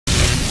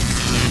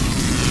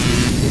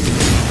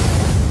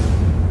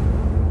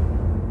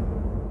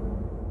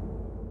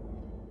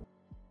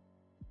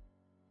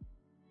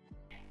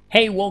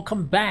Hey,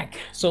 welcome back.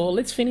 So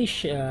let's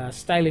finish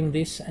styling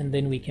this and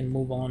then we can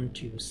move on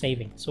to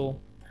saving.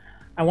 So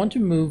I want to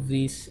move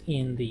this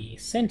in the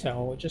center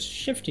or just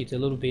shift it a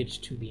little bit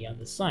to the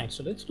other side.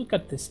 So let's look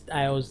at the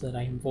styles that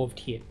are involved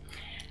here.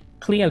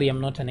 Clearly, I'm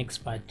not an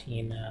expert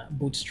in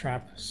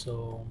Bootstrap,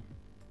 so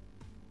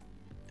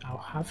I'll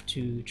have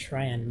to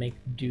try and make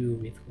do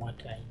with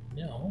what I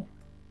know.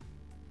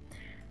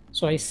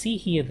 So I see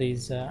here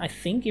there's, I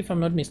think if I'm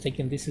not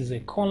mistaken, this is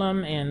a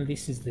column and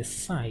this is the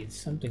size,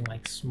 something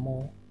like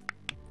small.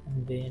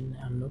 And then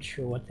I'm not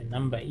sure what the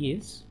number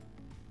is,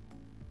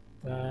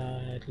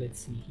 but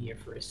let's see here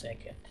for a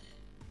second.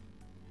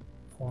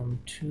 Form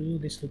 2,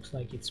 this looks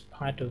like it's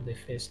part of the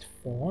first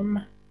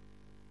form.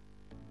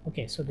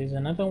 Okay, so there's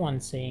another one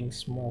saying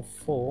small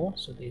 4,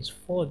 so there's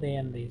 4 there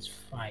and there's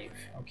 5.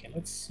 Okay,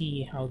 let's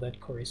see how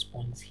that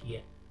corresponds here.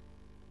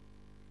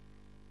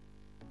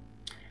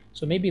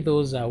 So maybe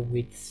those are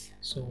widths.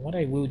 So what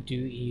I will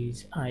do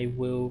is let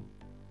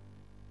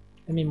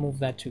me move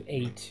that to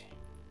 8.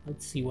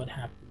 Let's see what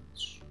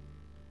happens.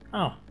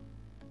 Oh,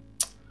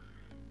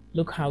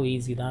 look how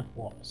easy that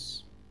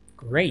was.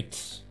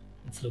 Great,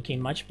 it's looking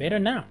much better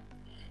now.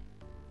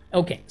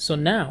 Okay, so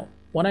now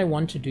what I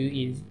want to do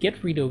is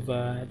get rid of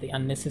the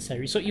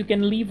unnecessary. So you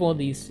can leave all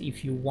these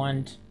if you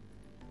want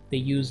the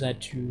user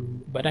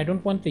to, but I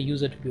don't want the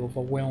user to be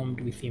overwhelmed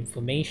with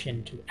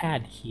information to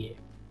add here.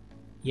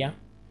 Yeah,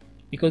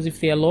 because if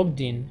they are logged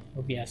in,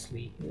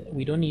 obviously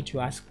we don't need to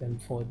ask them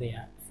for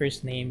their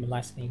first name,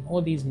 last name.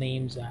 All these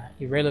names are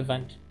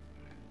irrelevant.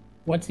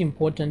 What's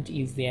important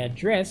is the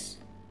address,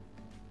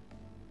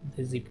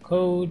 the zip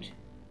code,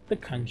 the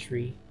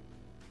country.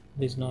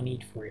 There's no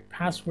need for a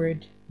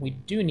password. We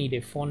do need a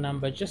phone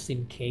number just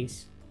in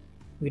case.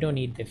 We don't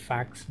need the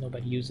fax,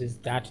 nobody uses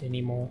that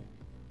anymore,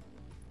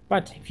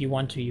 but if you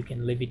want to, you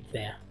can leave it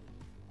there.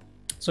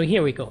 So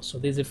here we go. So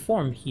there's a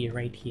form here,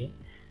 right here.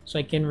 So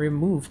I can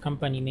remove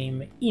company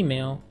name,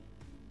 email,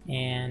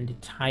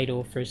 and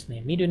title, first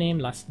name, middle name,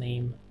 last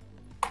name,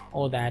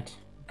 all that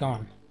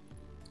gone.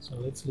 So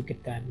let's look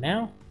at that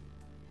now.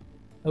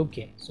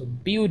 Okay, so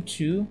bill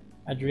 2,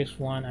 address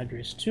 1,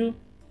 address 2,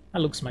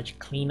 that looks much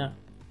cleaner.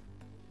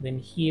 Then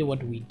here, what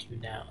do we do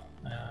now?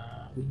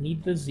 We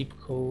need the zip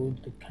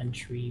code, the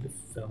country, the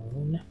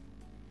phone.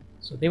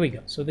 So there we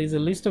go. So there's a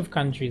list of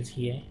countries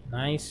here.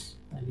 Nice,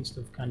 a list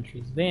of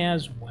countries there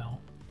as well.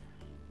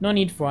 No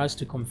need for us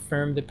to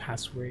confirm the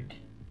password.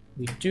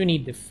 We do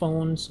need the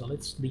phone, so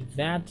let's leave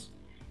that.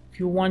 If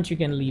you want, you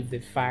can leave the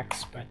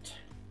fax, but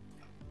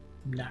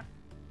no.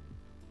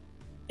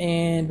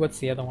 And what's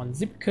the other one?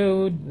 Zip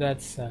code,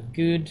 that's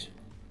good.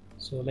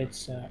 So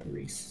let's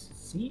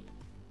see.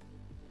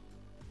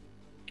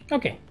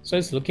 Okay, so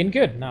it's looking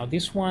good. Now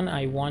this one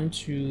I want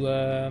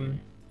to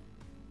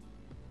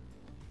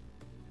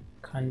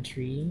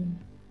country,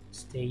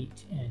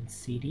 state, and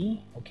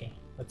city. Okay,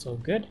 that's all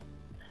good.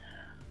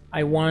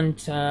 I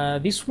want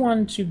this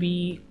one to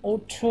be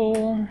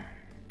autofocus,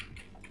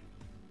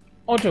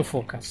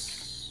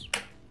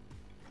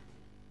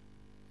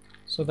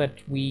 so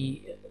that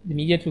we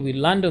immediately we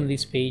land on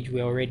this page,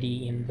 we're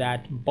already in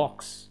that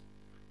box.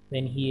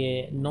 Then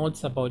here,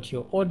 notes about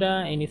your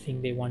order,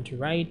 anything they want to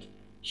write.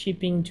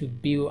 Shipping to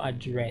bill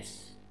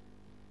address.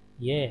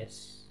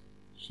 Yes,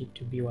 ship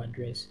to bill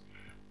address.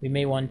 We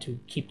may want to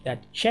keep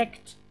that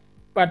checked,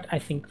 but I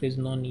think there's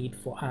no need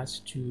for us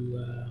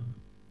to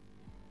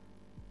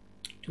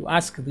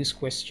ask this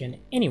question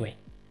anyway.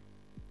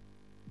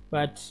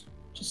 But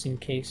just in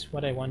case,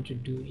 what I want to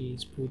do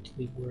is put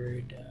the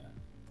word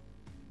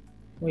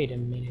wait a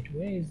minute,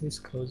 where is this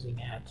closing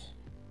at?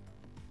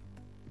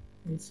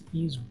 This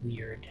is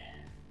weird.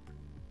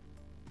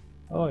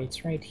 Oh,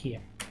 it's right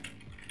here.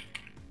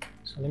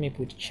 So let me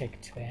put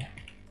checked there.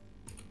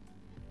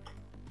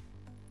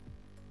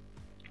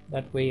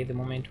 That way the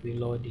moment we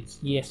load is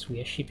yes,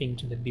 we are shipping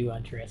to the bill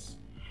address,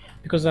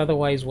 because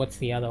otherwise what's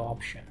the other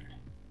option?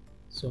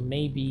 So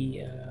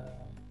maybe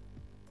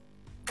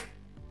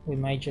we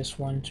might just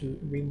want to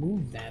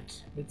remove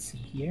that. Let's see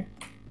here.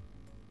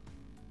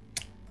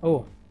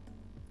 Oh,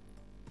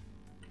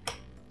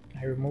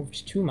 I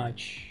removed too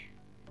much.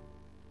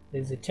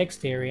 There's a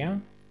text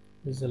area,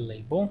 there's a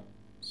label,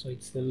 so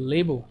it's the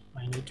label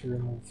I need to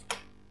remove.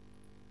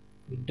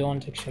 We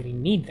don't actually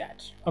need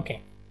that.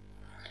 Okay,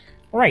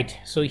 all right,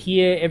 so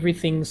here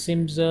everything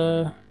seems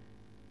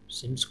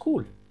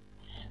cool.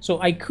 So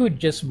I could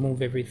just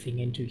move everything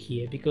into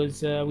here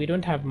because we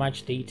don't have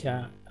much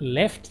data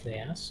left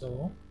there.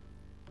 So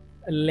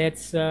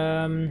let's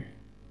form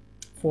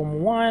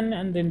 1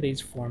 and then there's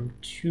form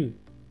 2.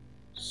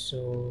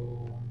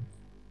 So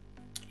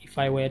if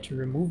I were to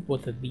remove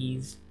both of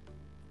these,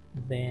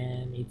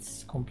 then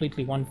it's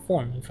completely one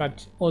form. In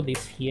fact, all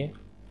this here,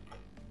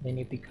 then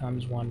it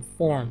becomes one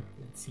form.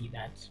 Let's see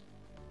that.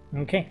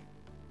 Okay.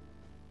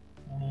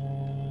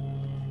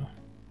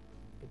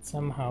 But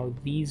somehow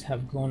these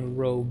have gone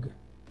rogue,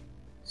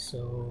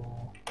 so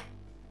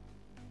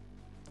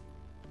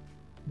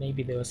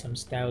maybe there were some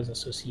styles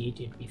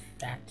associated with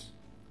that.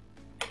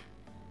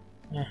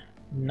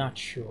 Not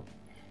sure.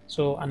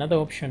 So another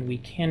option we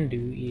can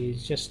do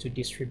is just to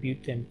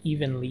distribute them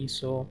evenly.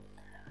 So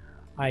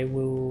I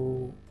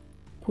will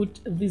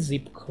put the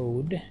zip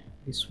code,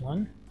 this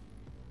one,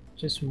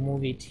 just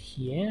move it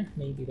here.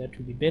 Maybe that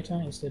would be better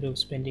instead of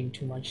spending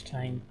too much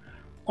time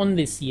on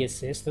the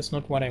CSS. That's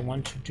not what I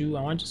want to do.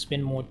 I want to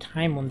spend more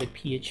time on the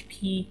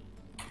PHP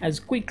as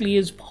quickly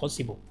as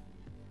possible.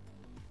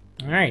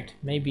 All right,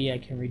 maybe I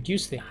can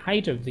reduce the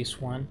height of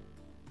this one.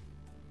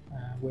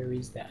 Where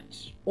is that?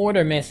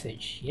 Order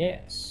message,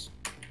 yes.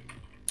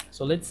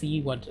 So let's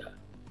see what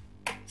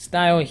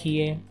style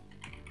here,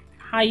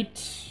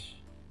 height.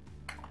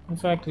 In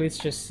fact, let's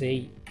just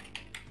say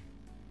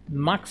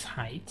max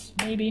height,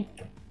 maybe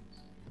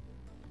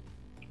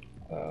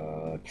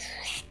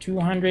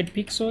 200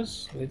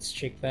 pixels. Let's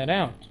check that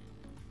out.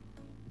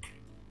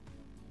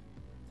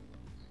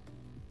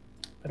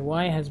 But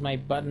why has my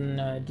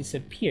button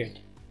disappeared?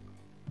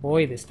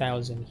 Boy, the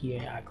styles in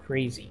here are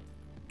crazy.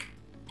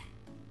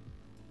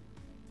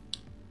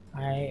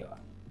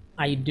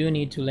 I do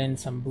need to learn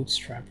some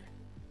Bootstrap.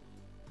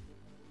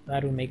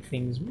 That will make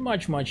things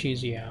much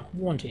easier,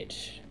 won't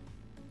it?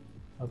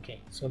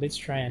 Okay, so let's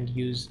try and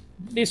use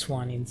this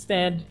one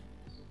instead.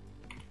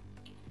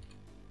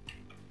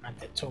 At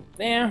the top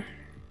there.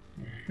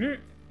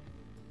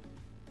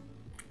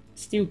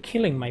 Still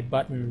killing my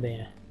button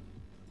there.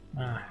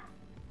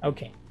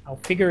 Okay, I'll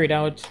figure it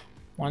out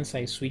once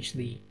I switch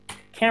the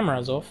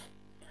cameras off.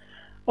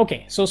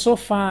 Okay, so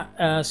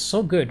far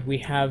so good. We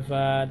have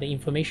the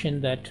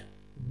information that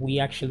we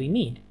actually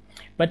need,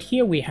 but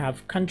here we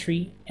have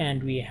country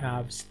and we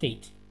have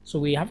state. So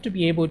we have to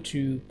be able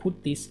to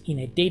put this in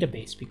a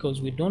database,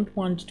 because we don't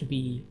want to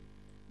be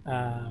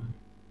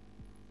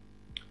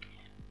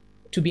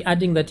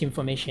adding that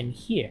information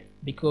here,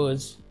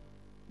 because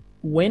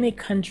when a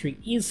country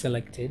is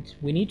selected,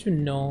 we need to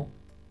know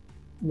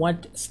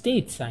what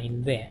states are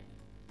in there,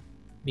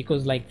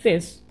 because like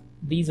this,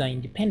 these are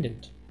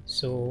independent.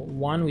 So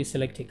one, we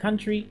select a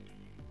country,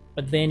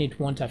 but then it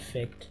won't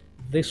affect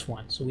this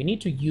one. So we need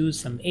to use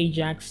some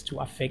Ajax to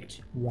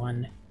affect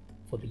one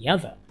for the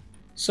other.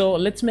 So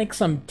let's make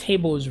some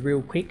tables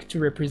real quick to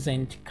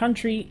represent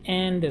country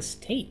and the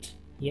state.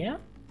 Yeah.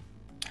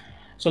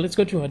 So let's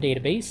go to our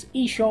database,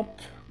 eShop,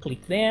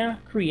 click there,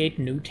 create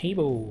new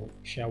table,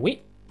 shall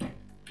we?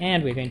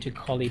 And we're going to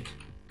call it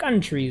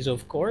countries,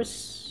 of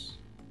course.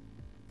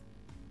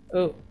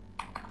 Oh,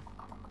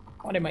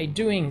 what am I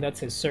doing?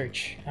 That's a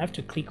search. I have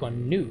to click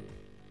on new.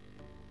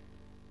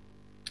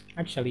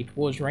 Actually, it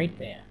was right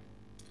there.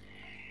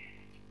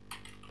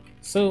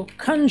 So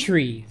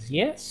countries,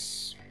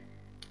 yes.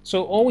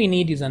 So all we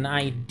need is an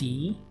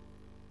ID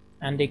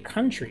and a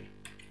country.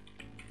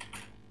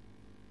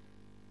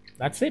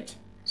 That's it.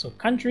 So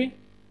country,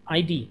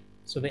 ID.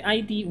 So the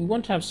ID, we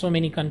won't have so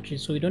many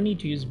countries, so we don't need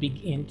to use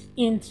big int.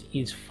 Int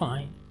is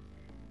fine.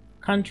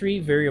 Country,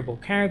 variable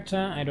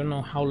character. I don't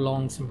know how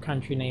long some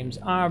country names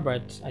are,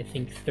 but I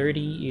think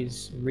 30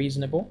 is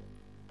reasonable.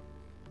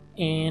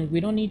 And we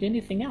don't need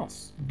anything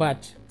else.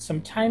 But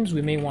sometimes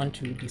we may want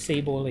to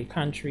disable a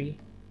country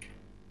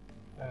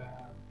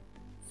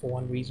for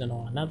one reason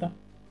or another.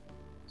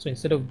 So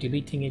instead of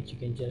deleting it, you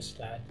can just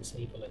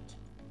disable it.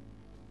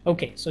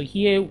 Okay, so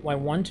here I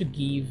want to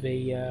give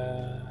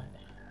a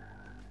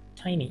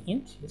tiny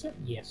int, is it?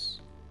 Yes.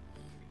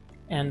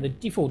 And the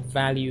default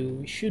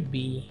value should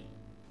be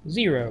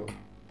 0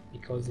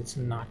 because it's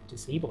not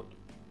disabled.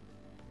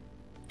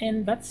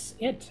 And that's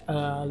it.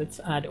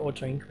 Let's add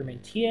auto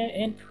increment here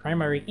and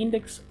primary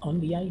index on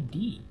the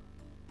ID.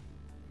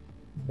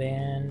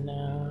 Then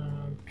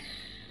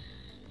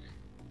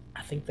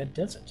I think that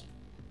does it.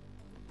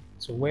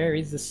 So where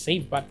is the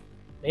save button?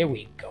 There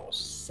we go,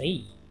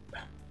 save.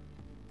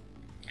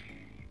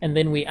 And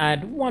then we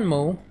add one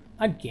more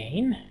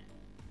again,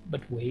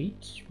 but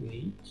wait,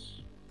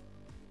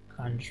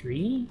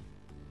 country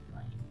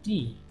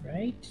ID,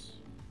 right?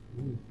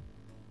 Ooh.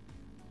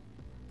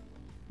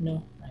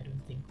 No, I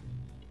don't think we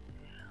need.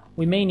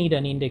 We may need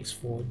an index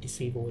for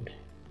disabled,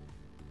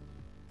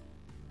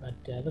 but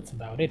that's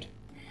about it.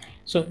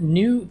 So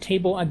new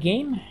table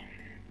again,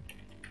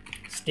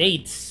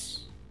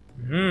 states,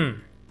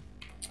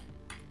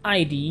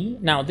 ID.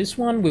 Now this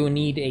one will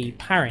need a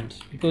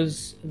parent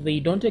because they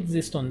don't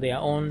exist on their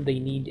own. They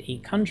need a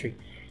country.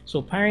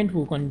 So parent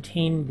will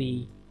contain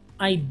the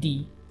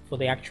ID for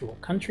the actual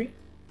country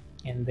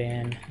and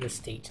then the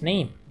state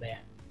name there.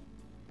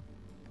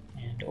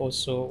 And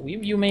also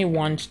you may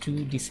want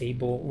to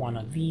disable one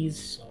of these,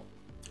 so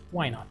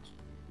why not?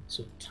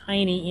 So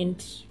tiny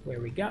int, where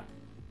we go.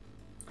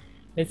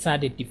 Let's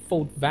add a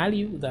default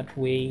value, that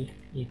way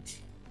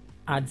it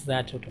adds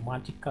that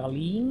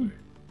automatically.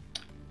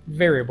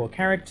 Variable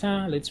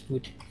character, let's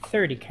put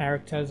 30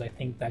 characters. I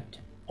think that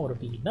ought to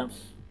be enough.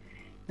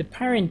 The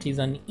parent is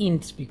an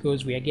int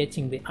because we are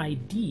getting the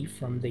ID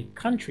from the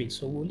country,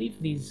 so we'll leave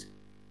these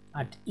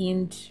at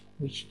int,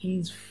 which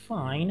is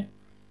fine.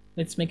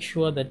 Let's make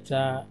sure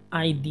that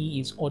ID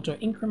is auto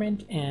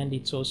increment and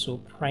it's also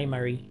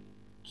primary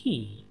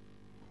key,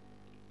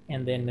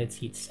 and then let's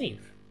hit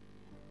save.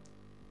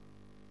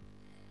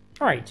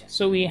 All right,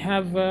 so we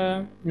have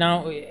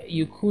now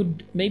you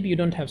could, maybe you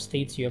don't have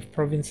states, you have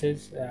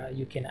provinces,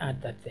 you can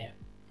add that there.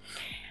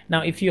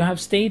 Now if you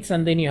have states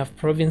and then you have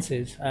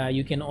provinces,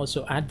 you can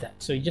also add that.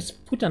 So you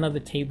just put another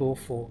table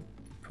for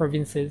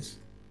provinces.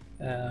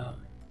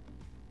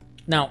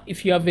 Now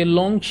if you have a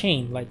long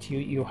chain, like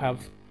you have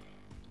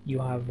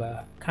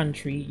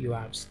country, you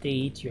have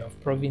state, you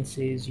have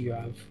provinces, you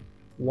have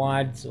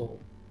wards or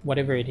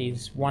whatever it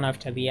is, one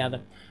after the other,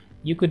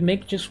 you could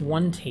make just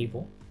one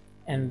table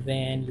and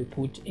then you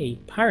put a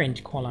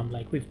parent column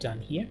like we've done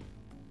here,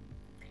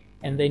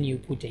 and then you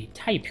put a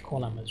type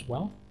column as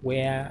well,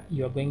 where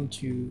you're going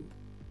to,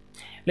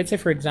 let's say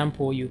for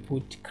example you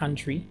put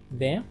country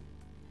there,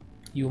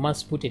 you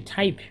must put a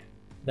type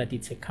that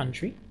it's a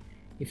country.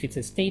 If it's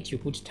a state, you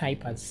put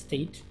type as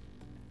state,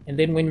 and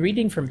then when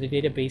reading from the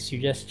database you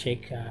just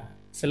check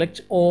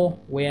select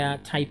all where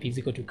type is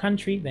equal to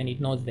country, then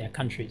it knows they are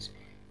countries,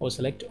 or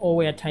select all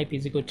where type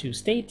is equal to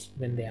state,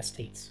 then they are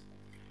states.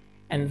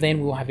 And then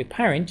we'll have a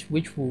parent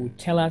which will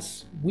tell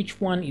us which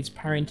one is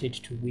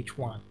parented to which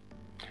one.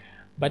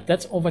 But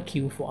that's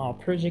overkill for our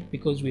project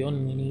because we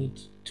only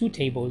need two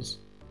tables,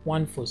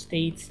 one for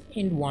states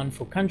and one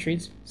for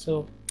countries.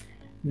 So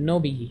no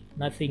biggie,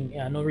 nothing,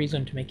 no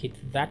reason to make it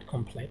that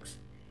complex.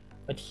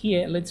 But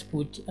here let's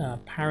put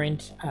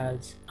parent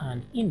as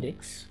an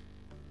index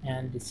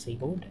and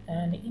disabled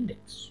an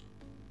index.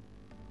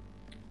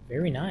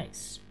 Very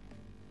nice.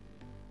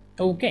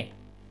 Okay.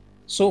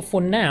 So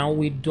for now,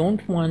 we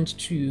don't want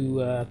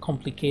to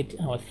complicate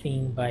our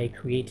thing by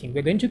creating,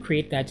 we're going to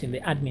create that in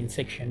the admin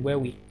section where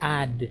we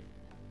add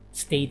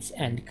states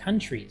and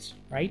countries,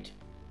 right?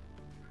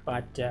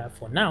 But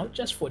for now,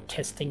 just for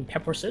testing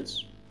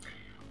purposes,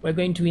 we're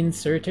going to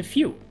insert a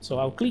few. So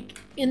I'll click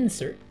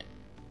insert.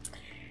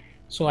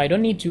 So I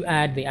don't need to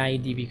add the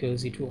ID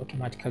because it will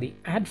automatically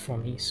add for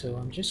me. So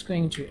I'm just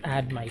going to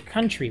add my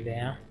country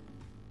there.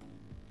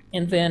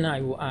 And then I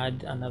will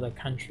add another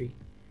country.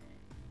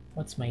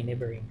 What's my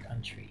neighboring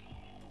country?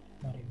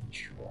 Not even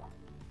sure.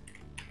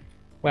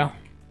 Well,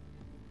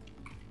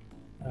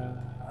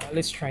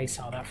 let's try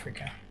South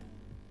Africa.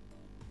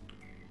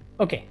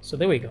 Okay, so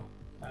there we go.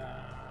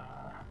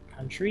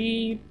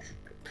 Country.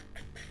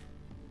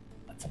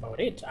 That's about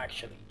it,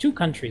 actually. Two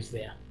countries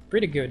there.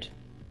 Pretty good.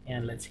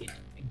 And let's hit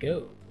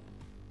go.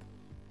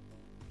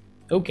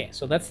 Okay,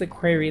 so that's the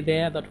query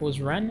there that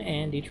was run,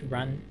 and it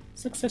ran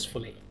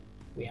successfully.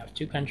 We have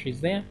two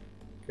countries there.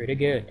 Pretty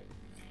good.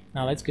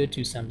 Now let's go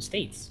to some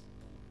states.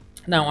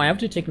 Now I have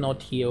to take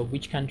note here of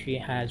which country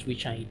has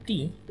which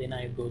ID. Then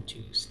I go to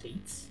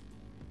states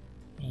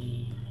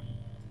and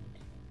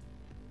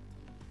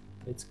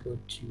let's go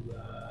to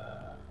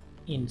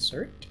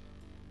insert.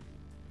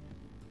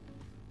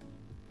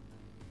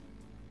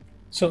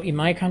 So in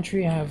my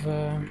country I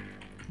have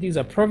these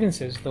are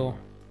provinces though,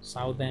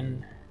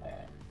 southern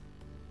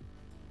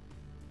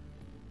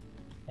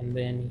and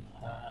then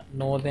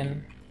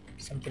northern,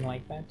 something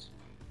like that.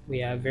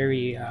 We are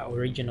very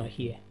original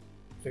here,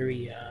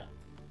 very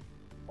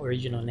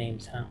original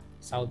names, huh?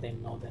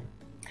 Southern, northern.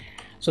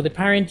 So the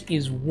parent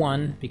is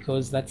 1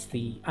 because that's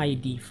the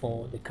ID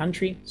for the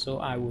country. So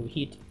I will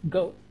hit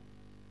go.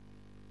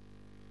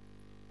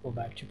 Go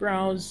back to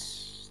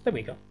browse. There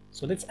we go.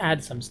 So let's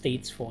add some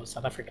states for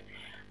South Africa.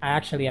 I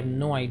actually have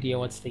no idea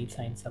what states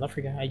are in South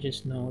Africa. I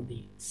just know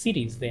the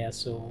cities there.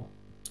 So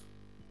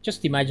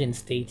just imagine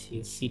state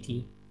is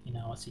city in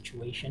our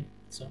situation.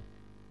 So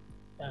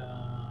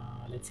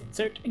let's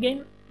insert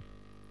again.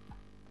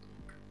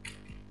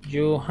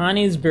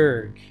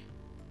 Johannesburg.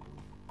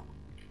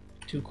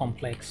 Too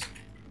complex.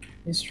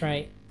 Let's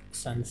try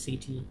Sun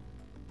City.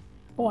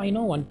 Oh, I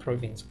know one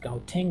province,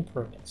 Gauteng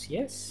province.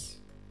 Yes,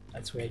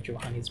 that's where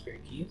Johannesburg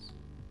is.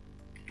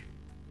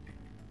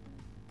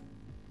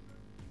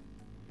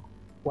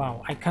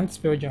 Wow, I can't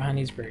spell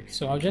Johannesburg,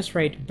 so I'll just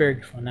write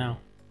Berg for now.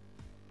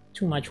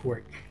 Too much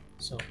work.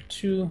 So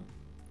too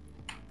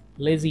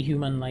lazy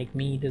human like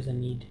me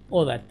doesn't need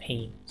all that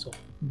pain. So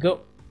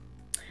go.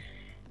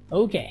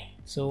 Okay,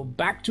 so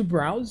back to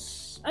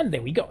browse, and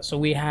there we go. So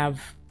we have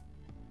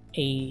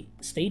a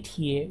state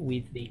here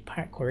with the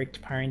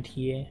correct parent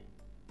here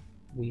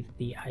with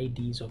the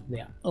IDs of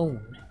their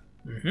own.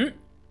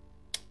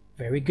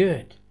 Very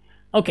good.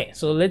 Okay,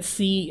 so let's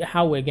see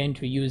how we're going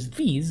to use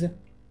these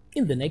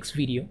in the next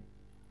video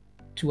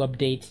to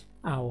update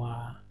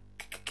our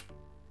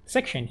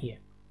section here.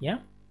 Yeah,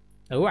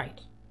 all right.